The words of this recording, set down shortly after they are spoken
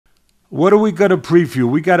What are we going to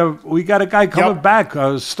preview? We got a guy coming back,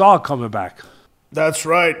 a star coming back. That's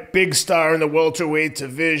right. Big star in the welterweight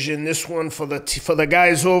division. This one for the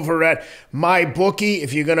guys over at MyBookie.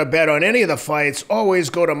 If you're going to bet on any of the fights, always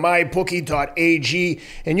go to mybookie.ag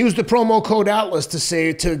and use the promo code Atlas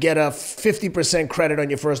to get a 50% credit on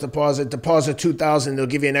your first deposit. Deposit $2,000, they'll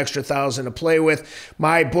give you an extra $1,000 to play with.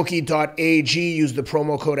 mybookie.ag, use the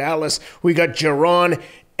promo code Atlas. We got Jaron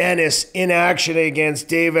Ennis in action against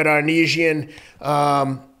David Avanesyan.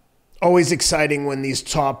 Always exciting when these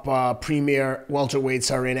top premier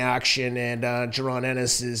welterweights are in action, and Jaron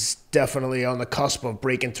Ennis is definitely on the cusp of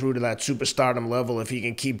breaking through to that superstardom level if he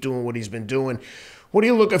can keep doing what he's been doing. What are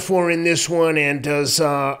you looking for in this one, and does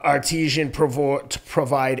Avanesyan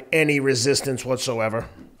provide any resistance whatsoever?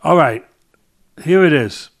 All right, here it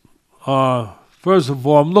is. First of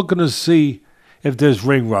all, I'm looking to see if there's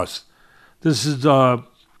ring rust. This is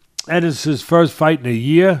Ennis' first fight in a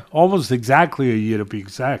year, almost exactly a year to be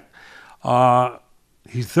exact.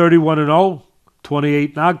 He's 31-0,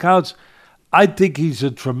 28 knockouts. I think he's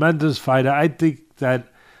a tremendous fighter. I think that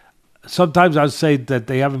sometimes I say that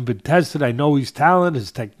they haven't been tested. I know he's talented.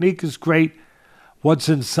 His technique is great. What's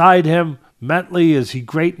inside him mentally, is he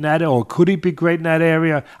great in that, or could he be great in that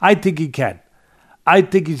area? I think he can. I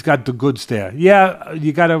think he's got the goods there. Yeah,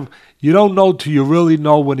 you don't know till you really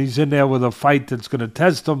know when he's in there with a fight that's going to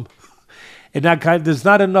test him. And that kind, there's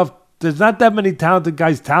not that many talented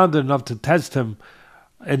guys talented enough to test him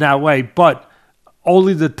in that way, but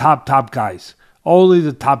only the top guys. Only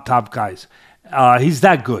the top guys. He's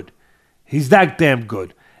that good. He's that damn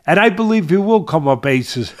good. And I believe he will come up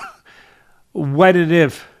aces when and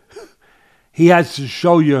if he has to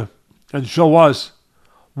show you and show us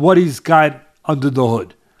what he's got under the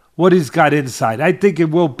hood, what he's got inside. I think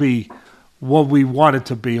it will be what we want it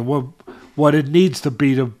to be and what it needs to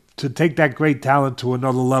be to take that great talent to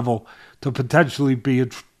another level, to potentially be a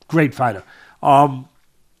great fighter.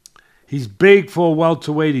 He's big for a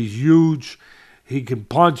welterweight. He's huge. He can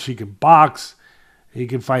punch. He can box. He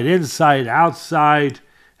can fight inside, outside.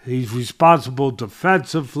 He's responsible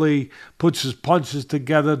defensively, puts his punches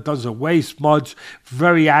together, doesn't waste much,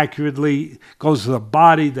 very accurately, goes to the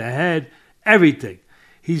body, the head, everything.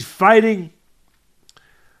 He's fighting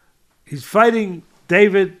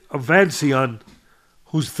David Avanesyan,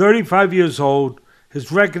 who's 35 years old.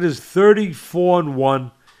 His record is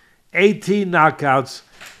 34-1, 18 knockouts.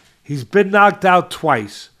 He's been knocked out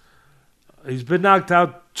twice. He's been knocked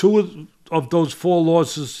out. 2 of those 4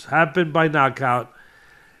 losses have been by knockout.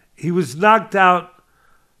 He was knocked out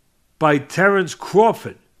by Terence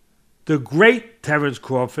Crawford, the great Terence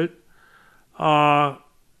Crawford. And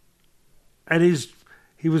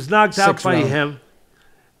he was knocked out by him.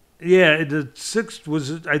 Yeah, in the 6th,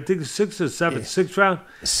 was it, I think 6th or 7th, yeah. 6th round?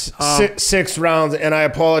 6th round, and I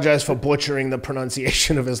apologize for butchering the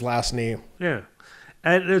pronunciation of his last name. Yeah,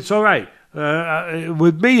 and it's all right.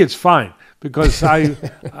 With me, it's fine, because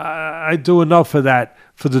I do enough of that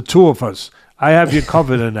for the 2 of us. I have you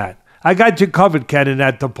covered in that. I got you covered, Ken, in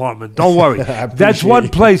that department. Don't worry. That's one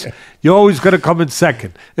place you're always going to come in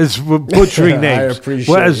second, is butchering names. I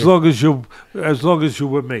appreciate it. As long as you're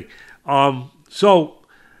with me. So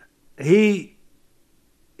he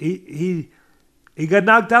got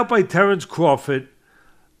knocked out by Terence Crawford.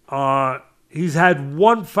 He's had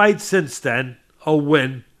 1 fight since then, a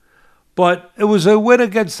win. But it was a win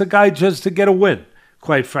against the guy just to get a win,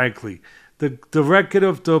 quite frankly. The record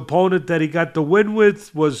of the opponent that he got the win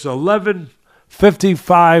with was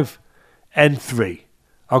 11-55-3.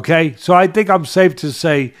 Okay? So I think I'm safe to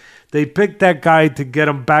say they picked that guy to get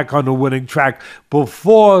him back on the winning track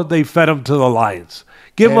before they fed him to the Lions.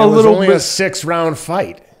 Give him a little bit. It was only a 6-round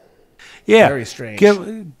fight. Yeah. Very strange. Give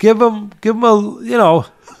him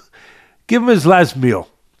his last meal.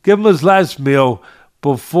 Give him his last meal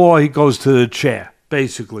before he goes to the chair,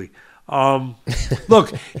 basically.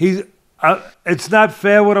 Look, it's not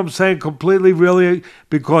fair what I'm saying completely, really,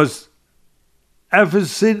 because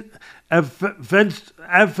Avanesyan, David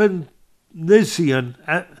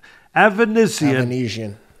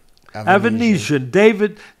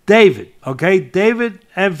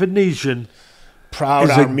Avanesyan, proud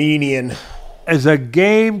Armenian, is a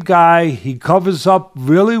game guy. He covers up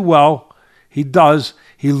really well. He does.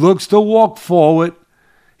 He looks to walk forward.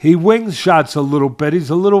 He wings shots a little bit.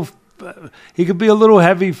 He could be a little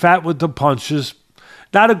heavy, fat with the punches.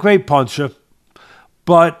 Not a great puncher,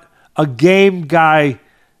 but a game guy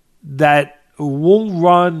that won't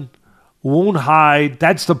run, won't hide.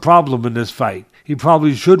 That's the problem in this fight. He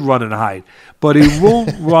probably should run and hide, but he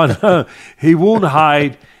won't run. He won't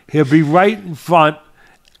hide. He'll be right in front.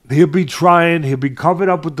 He'll be trying. He'll be covered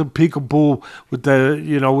up with the peekaboo, with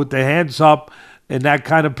the hands up in that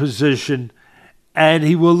kind of position, and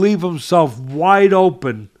he will leave himself wide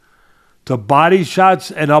open to body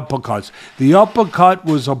shots and uppercuts. The uppercut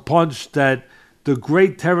was a punch that the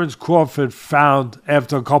great Terence Crawford found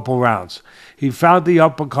after a couple rounds. He found the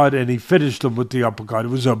uppercut and he finished him with the uppercut. It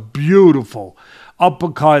was a beautiful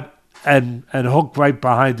uppercut and hook right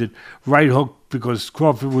behind it. Right hook, because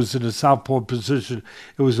Crawford was in a southpaw position.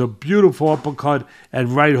 It was a beautiful uppercut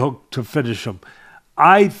and right hook to finish him.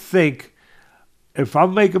 I think, if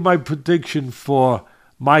I'm making my prediction for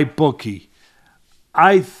my bookie,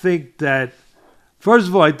 I think that, first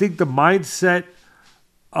of all, I think the mindset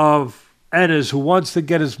of Ennis, who wants to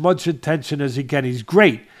get as much attention as he can. He's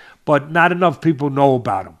great, but not enough people know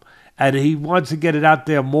about him. And he wants to get it out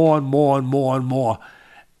there more and more and more and more.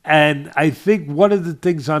 And I think one of the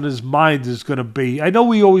things on his mind is going to be, I know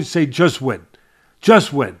we always say just win.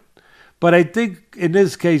 Just win. But I think in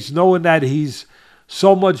this case, knowing that he's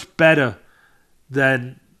so much better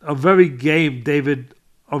than a very game David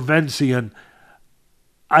Avanesyan,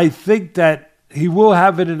 I think that he will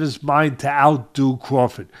have it in his mind to outdo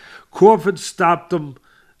Crawford. Crawford stopped him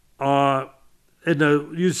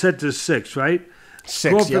you said the sixth, right?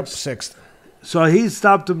 Sixth. So he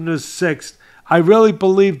stopped him in the sixth. I really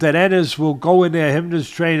believe that Ennis will go in there, him and his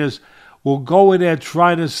trainers will go in there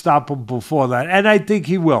trying to stop him before that. And I think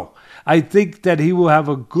he will. I think that he will have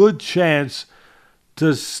a good chance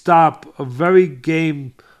to stop a very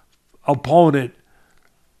game opponent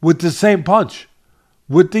with the same punch,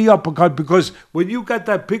 with the uppercut, because when you got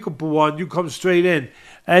that peekaboo on, you come straight in,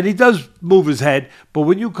 and he does move his head, but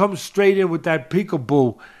when you come straight in with that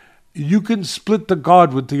peekaboo, you can split the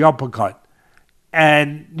guard with the uppercut.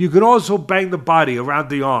 And you can also bang the body around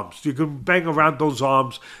the arms. You can bang around those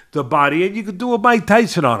arms, the body, and you can do a Mike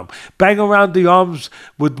Tyson on him. Bang around the arms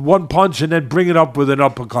with one punch and then bring it up with an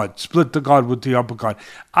uppercut. Split the guard with the uppercut.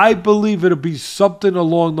 I believe it'll be something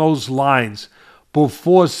along those lines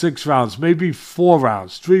before 6 rounds, maybe 4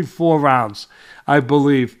 rounds, 3-4 rounds, I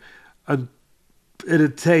believe. And it'll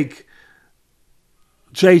take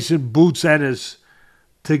Jason Boots Ennis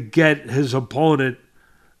to get his opponent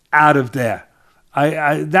out of there.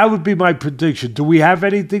 I that would be my prediction. Do we have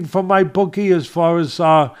anything from my bookie as far as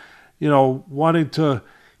wanting to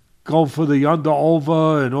go for the under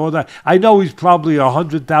over and all that? I know he's probably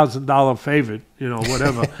 $100,000 favorite,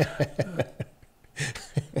 whatever.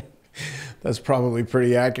 That's probably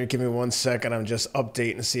pretty accurate. Give me 1 second. I'm just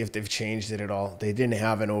updating to see if they've changed it at all. They didn't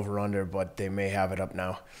have an over-under, but they may have it up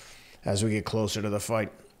now as we get closer to the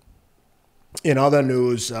fight. In other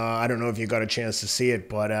news, I don't know if you got a chance to see it,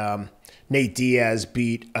 but Nate Diaz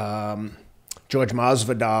beat George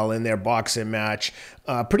Masvidal in their boxing match.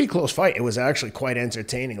 Pretty close fight. It was actually quite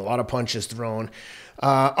entertaining. A lot of punches thrown.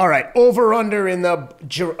 All right, over-under in the...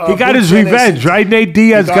 he got his revenge, right? Nate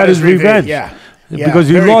Diaz got his revenge. Yeah. Because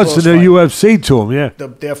he lost in the UFC to him, yeah.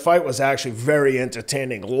 Their fight was actually very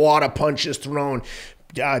entertaining. A lot of punches thrown.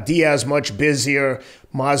 Diaz much busier.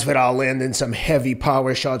 Masvidal landing some heavy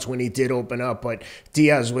power shots when he did open up. But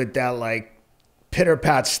Diaz with that,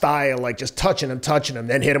 pitter-pat style, just touching him,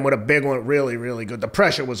 then hit him with a big one. Really, really good. The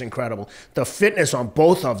pressure was incredible. The fitness on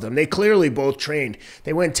both of them. They clearly both trained.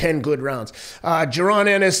 They went 10 good rounds. Jaron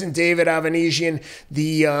Ennis and David Avanesyan,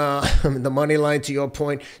 the money line, to your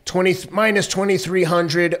point, minus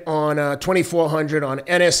 2,300 on 2,400 on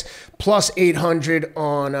Ennis, plus 800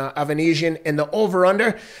 on Avanesyan. And the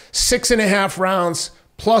over-under, 6.5 rounds,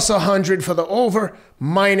 plus 100 for the over,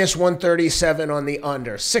 minus 137 on the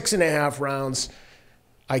under. 6.5 rounds.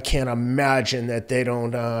 I can't imagine that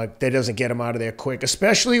that doesn't get him out of there quick,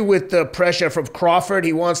 especially with the pressure from Crawford.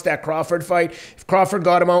 He wants that Crawford fight. If Crawford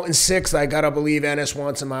got him out in 6, I got to believe Ennis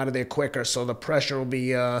wants him out of there quicker. So the pressure will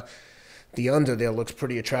be the under there looks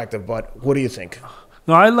pretty attractive. But what do you think?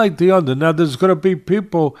 No, I like the under. Now, there's going to be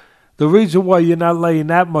people. The reason why you're not laying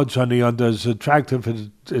that much on the under, as attractive as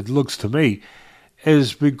it looks to me,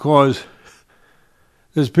 is because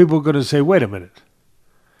there's people going to say, wait a minute.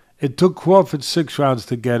 It took Crawford 6 rounds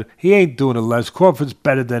to get it. He ain't doing it less. Crawford's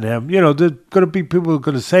better than him. There's going to be people who are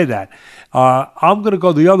going to say that. I'm going to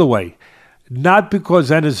go the other way. Not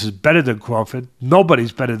because Ennis is better than Crawford.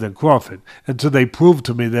 Nobody's better than Crawford until they prove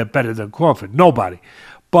to me they're better than Crawford. Nobody.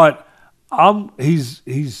 But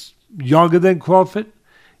he's younger than Crawford.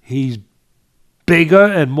 He's bigger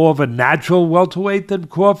and more of a natural welterweight than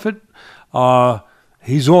Crawford.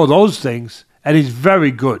 He's all those things, and he's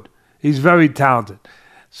very good. He's very talented.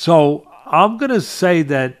 So I'm going to say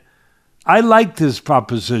that I like this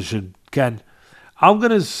proposition, Ken. I'm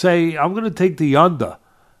going to take the under.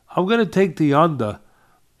 I'm going to take the under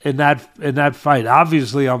in that fight.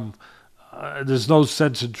 Obviously, there's no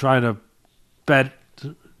sense in trying to bet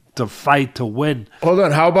to fight to win. Hold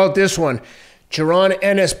on. How about this one? Jaron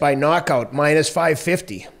Ennis by knockout, minus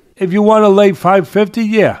 550. If you want to lay 550,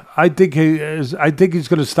 yeah, I think he's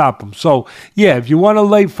going to stop him. So yeah, if you want to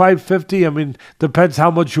lay 550, I mean, depends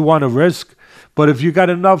how much you want to risk. But if you got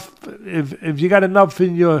enough, if you got enough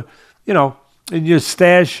in your, in your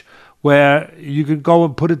stash where you can go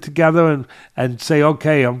and put it together and say,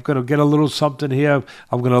 okay, I'm going to get a little something here.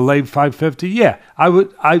 I'm going to lay 550. Yeah,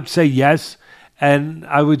 I'd say yes, and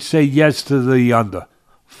I would say yes to the under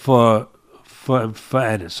for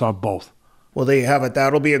Ennis on both. Well, there you have it.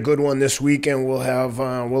 That'll be a good one this weekend. We'll have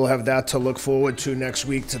that to look forward to next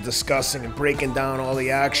week, to discussing and breaking down all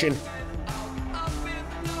the action.